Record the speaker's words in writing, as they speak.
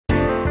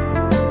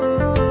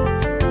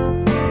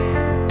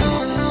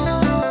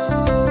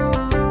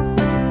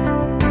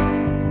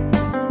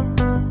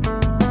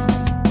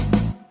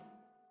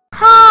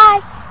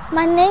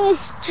My name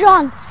is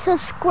John.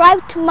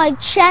 Subscribe to my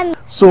channel.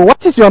 So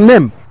what is your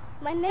name?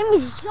 My name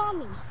is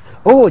Johnny.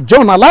 Oh,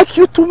 John, I like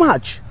you too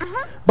much.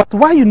 But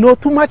why you know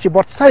too much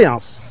about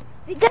science?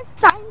 Because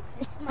science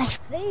is my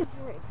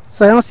favorite.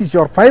 Science is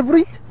your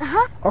favorite?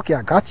 Okay,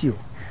 I got you.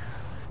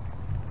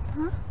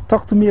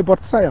 Talk to me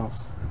about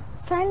science.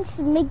 Science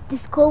make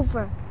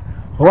discover.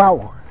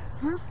 Wow.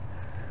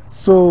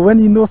 So when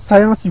you know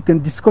science, you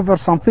can discover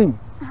something.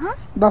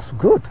 That's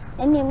good.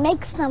 And you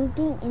make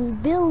something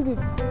and build it.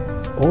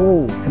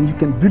 Oh, and you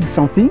can build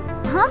something?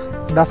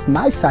 That's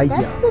nice idea.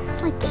 That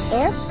looks like an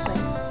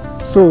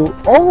airplane. So,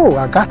 oh,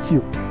 I got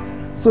you.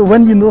 So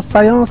when you know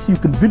science, you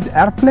can build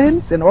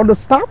airplanes and all those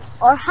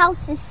stuffs? Or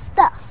houses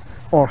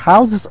stuffs. Or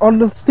houses, all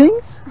those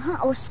things?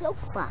 Or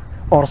sofa.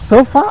 Or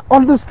sofa,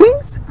 all those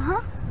things?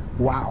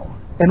 Wow.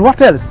 And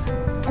what else?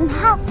 And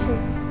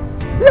houses.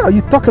 Yeah,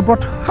 you talk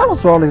about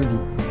house already.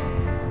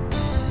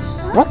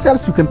 What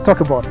else you can talk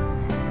about?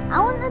 I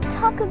want to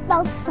talk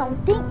about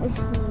something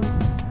is new.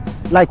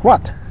 Like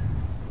what?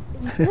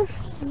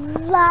 This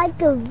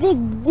like a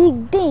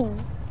big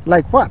thing.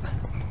 Like what?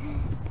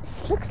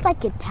 This looks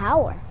like a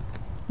tower.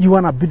 You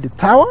want to build a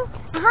tower?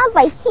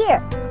 Right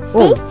here.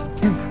 See? Oh,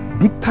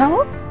 this big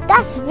tower?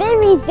 That's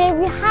very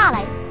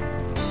high.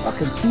 I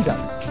can see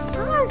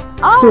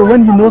that. So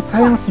when you know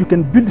science, you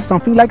can build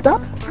something like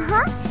that?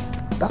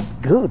 That's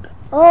good.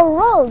 Or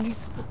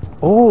roads.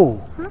 Oh,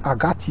 I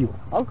got you.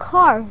 Or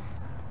cars.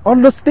 All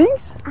those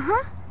things?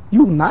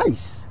 You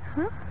nice.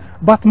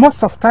 But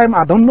most of the time,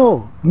 I don't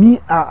know. Me,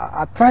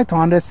 I try to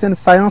understand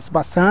science,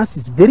 but science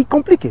is very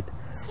complicated.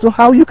 So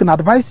how you can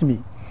advise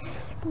me?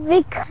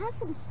 Because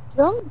I'm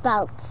strong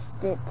about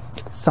it.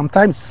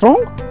 Sometimes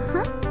strong?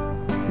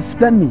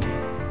 Explain me.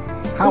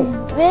 How?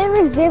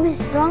 It's very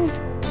strong.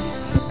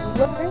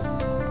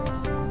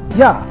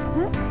 Yeah.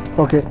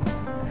 Okay.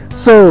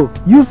 So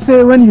you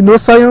say when you know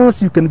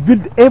science, you can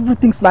build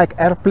everything like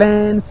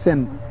airplanes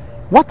and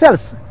what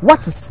else?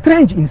 What's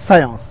strange in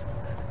science?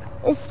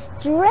 It's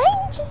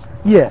strange?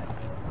 Yeah.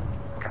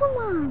 Come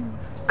on.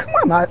 Come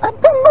on, I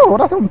don't know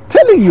what I'm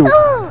telling you.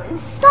 Oh,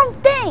 it's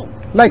something.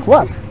 Like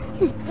what?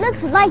 It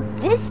looks like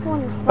this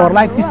one is or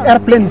like this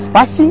airplane is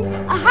passing?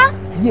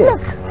 Yeah.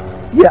 Look.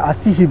 Yeah, I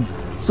see him.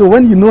 So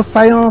when you know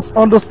science,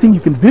 all those things,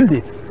 you can build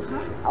it.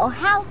 Or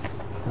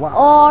house. Wow,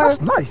 or,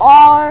 that's nice.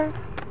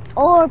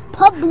 Or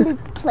public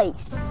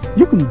place.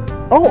 You can,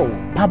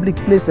 public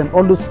place and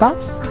all those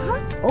stuffs?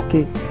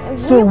 Okay.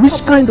 So Real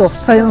which kind of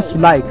science you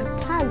like?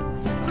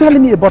 Tons. Tell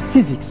me about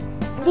physics.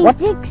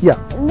 Physics Yeah.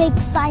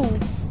 makes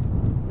science.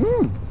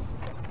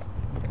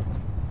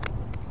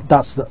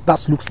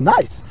 That looks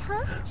nice.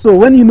 So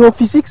when you know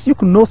physics, you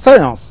can know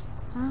science.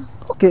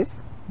 Okay,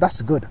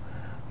 that's good.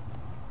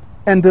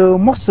 And the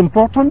most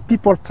important,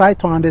 people try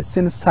to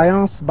understand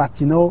science, but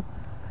you know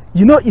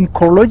in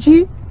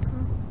Chrology,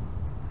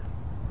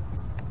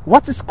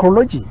 what is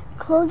Chrology?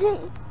 Chrology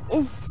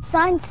is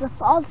science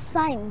of all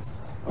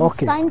science.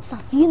 Okay. Science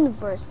of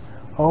universe.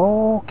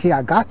 Okay,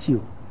 I got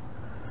you.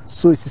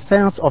 So it's the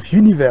science of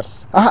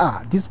universe.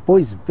 This boy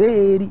is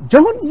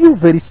John, you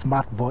very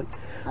smart boy.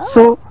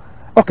 So,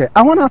 okay,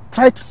 I want to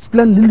try to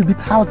explain a little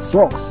bit how it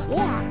works.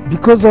 Yeah.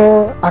 Because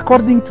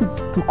according to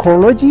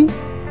Chrology,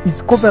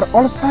 it's cover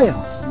all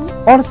science.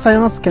 All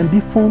science can be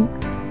found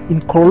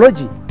in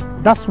Chrology.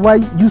 That's why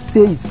you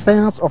say it's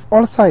science of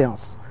all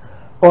science.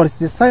 Or it's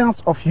the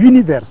science of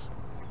universe.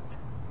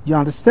 You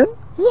understand?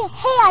 Yeah,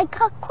 hey, I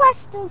got a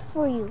question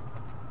for you.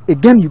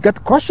 Again, you got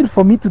a question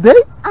for me today?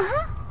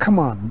 Come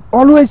on,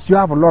 always you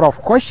have a lot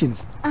of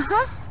questions.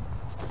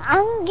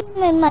 I'm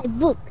giving my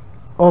book.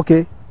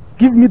 Okay,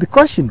 give me the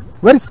question.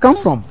 Where is it come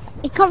from?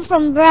 It comes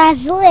from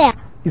Brazil.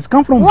 It's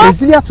come from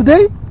Brasilia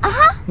today?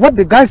 What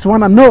the guys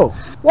want to know?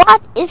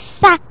 What is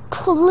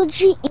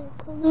psychology in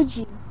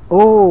Chrology?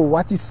 Oh,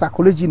 what is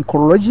psychology in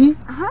Chrology?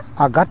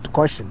 I got the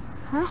question.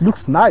 It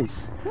looks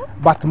nice.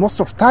 But most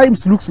of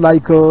times looks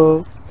like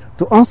to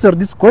answer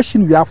this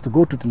question we have to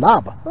go to the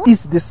lab.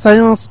 Is the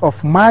science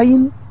of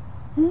mind?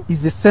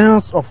 Is the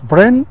science of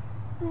brain?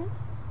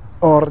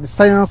 Or the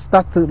science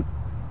that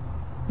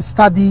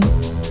study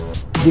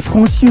the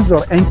conscious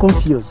or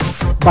unconscious?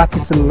 But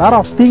it's a lot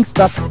of things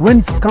that when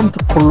it's come to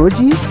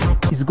Chrology,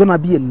 it's gonna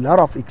be a lot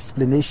of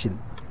explanation.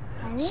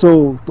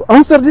 So to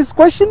answer this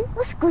question,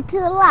 let's go to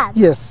the lab.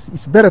 Yes,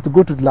 it's better to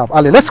go to the lab.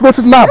 Ale, let's go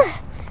to the lab.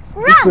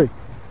 This way.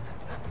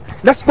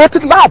 Let's go to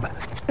the lab.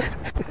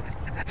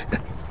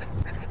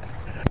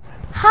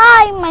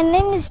 Hi, my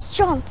name is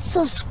John.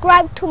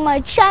 Subscribe to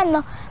my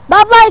channel.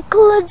 Bye-bye,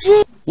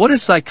 Chrology. What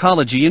is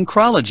psychology and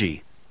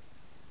Chrology?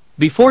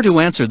 Before to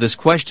answer this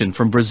question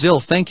from Brazil,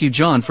 thank you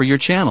John for your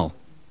channel.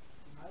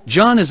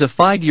 John is a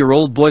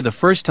 5-year-old boy. The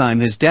first time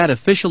his dad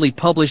officially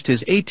published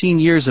his 18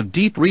 years of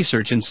deep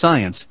research in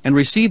science and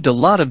received a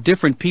lot of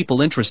different people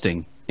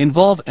interesting,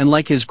 involved and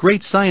like his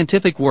great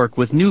scientific work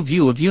with new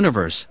view of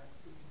universe.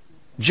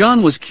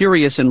 John was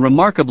curious and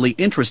remarkably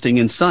interesting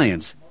in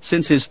science,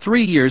 since his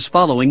 3 years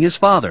following his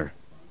father.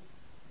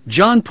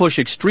 John pushed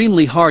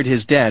extremely hard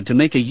his dad to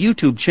make a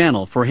YouTube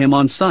channel for him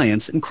on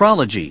science and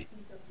Chrology.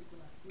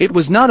 It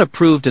was not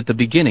approved at the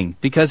beginning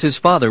because his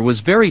father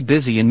was very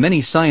busy in many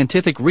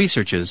scientific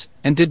researches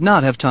and did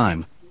not have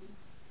time.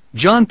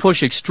 John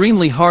pushed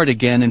extremely hard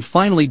again and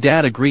finally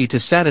Dad agreed to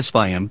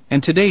satisfy him,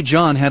 and today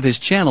John have his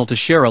channel to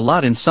share a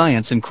lot in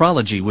science and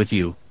Chrology with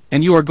you,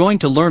 and you are going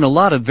to learn a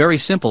lot of very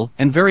simple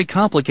and very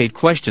complicated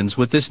questions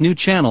with this new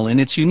channel, and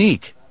it's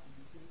unique.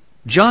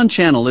 John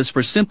channel is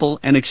for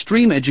simple and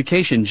extreme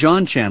education.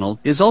 John channel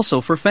is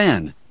also for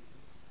fan.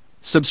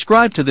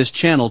 Subscribe to this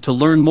channel to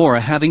learn more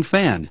having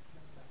fan.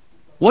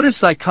 What is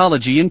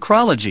psychology and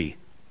Chrology?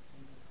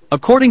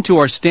 According to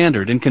our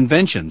standard and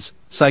conventions,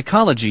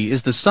 psychology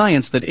is the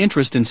science that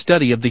interests in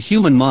study of the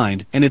human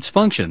mind and its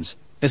functions,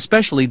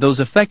 especially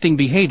those affecting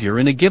behavior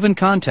in a given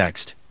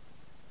context.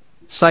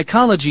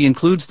 Psychology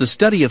includes the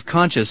study of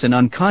conscious and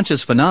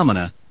unconscious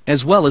phenomena,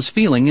 as well as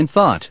feeling and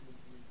thought.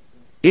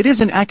 It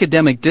is an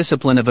academic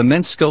discipline of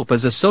immense scope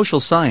as a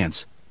social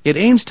science. It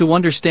aims to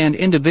understand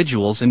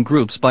individuals and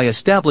groups by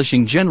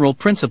establishing general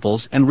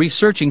principles and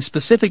researching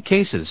specific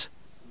cases.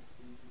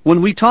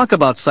 When we talk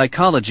about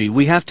psychology,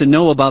 we have to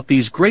know about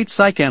these great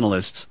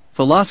psychanalysts,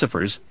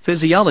 philosophers,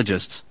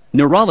 physiologists,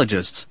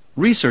 neurologists,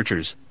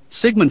 researchers: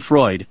 Sigmund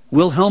Freud,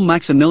 Wilhelm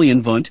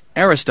Maximilian Wundt,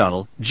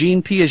 Aristotle,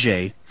 Jean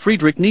Piaget,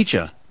 Friedrich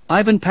Nietzsche,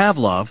 Ivan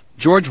Pavlov,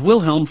 Georg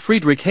Wilhelm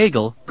Friedrich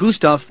Hegel,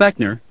 Gustav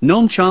Fechner,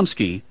 Noam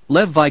Chomsky,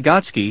 Lev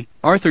Vygotsky,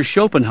 Arthur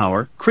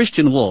Schopenhauer,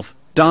 Christian Wolff,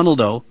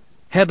 Donaldo,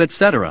 Hebb,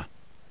 etc.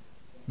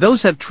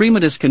 Those have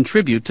tremendous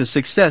contribute to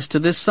success to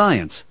this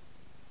science.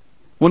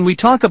 When we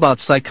talk about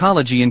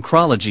psychology and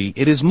Chrology,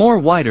 it is more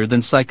wider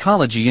than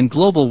psychology in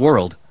global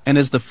world, and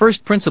as the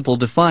first principle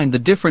defined the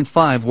different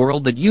five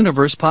world that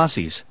universe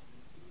posses.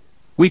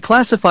 We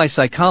classify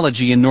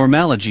psychology and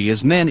normology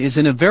as man is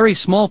in a very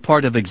small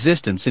part of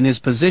existence in his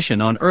position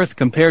on earth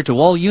compared to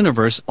all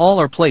universe, all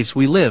our place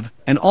we live,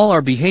 and all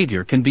our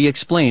behavior can be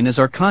explained as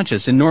our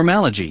conscious in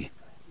normology.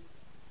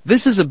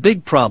 This is a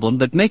big problem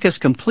that make us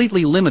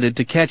completely limited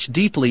to catch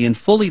deeply and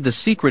fully the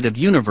secret of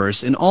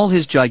universe in all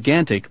his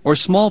gigantic or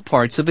small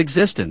parts of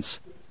existence.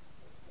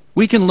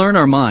 We can learn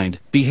our mind,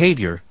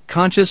 behavior,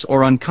 conscious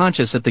or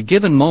unconscious at the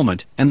given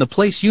moment, and the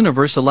place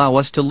universe allow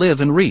us to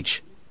live and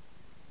reach.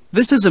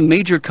 This is a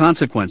major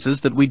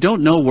consequences that we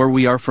don't know where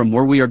we are from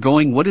where we are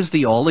going, what is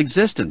the all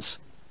existence,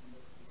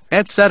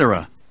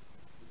 etc.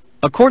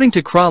 According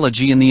to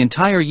Chrology, in the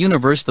entire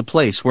universe the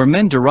place where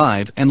men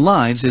derive and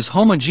lives is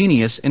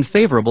homogeneous and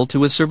favorable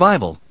to his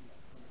survival.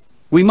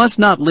 We must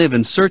not live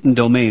in certain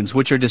domains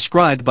which are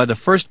described by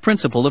the first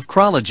principle of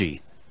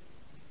Chrology.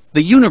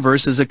 The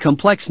universe is a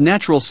complex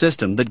natural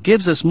system that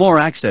gives us more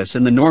access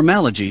in the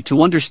normology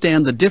to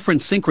understand the different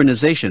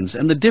synchronizations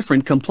and the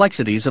different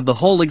complexities of the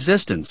whole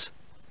existence.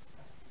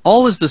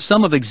 All is the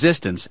sum of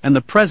existence and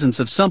the presence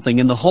of something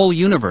in the whole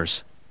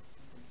universe.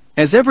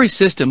 As every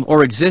system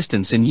or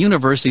existence in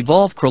universe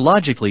evolve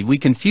chronologically, we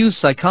confuse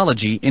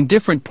psychology in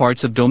different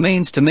parts of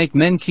domains to make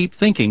men keep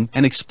thinking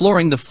and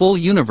exploring the full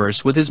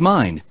universe with his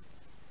mind.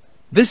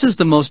 This is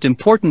the most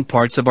important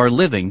parts of our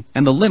living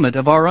and the limit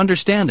of our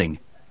understanding.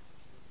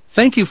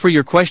 Thank you for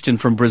your question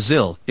from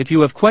Brazil. If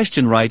you have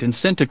question, write and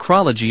send to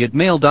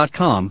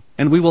chrology@mail.com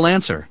and we will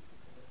answer.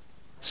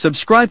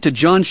 Subscribe to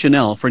John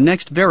channel for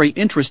next very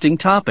interesting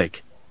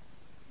topic.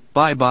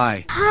 Bye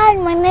bye. Hi,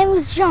 my name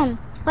is John.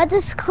 What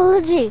is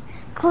Chrology?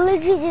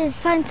 Chrology is the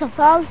science of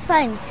all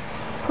science.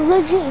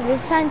 Chrology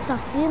is the science of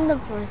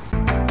universe.